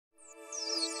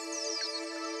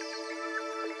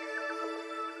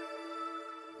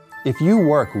If you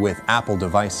work with Apple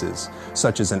devices,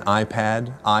 such as an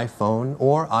iPad, iPhone,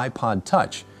 or iPod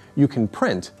Touch, you can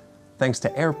print thanks to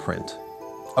AirPrint,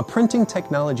 a printing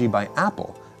technology by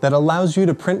Apple that allows you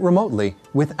to print remotely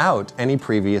without any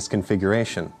previous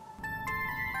configuration.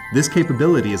 This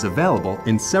capability is available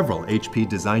in several HP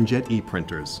Designjet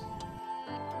ePrinters.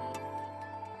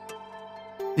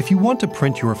 If you want to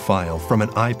print your file from an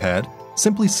iPad,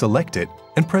 simply select it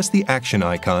and press the action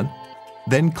icon,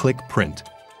 then click Print.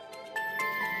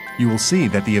 You will see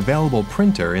that the available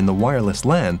printer in the wireless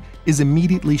LAN is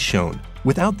immediately shown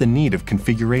without the need of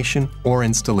configuration or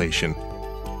installation.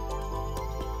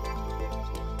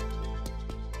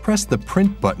 Press the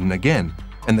Print button again,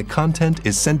 and the content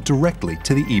is sent directly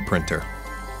to the ePrinter.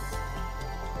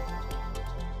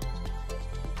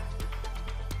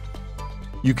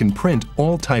 You can print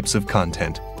all types of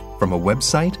content, from a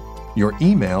website, your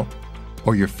email,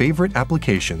 or your favorite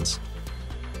applications.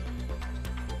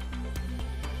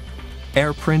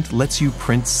 AirPrint lets you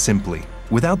print simply,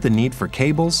 without the need for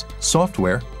cables,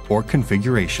 software, or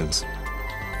configurations.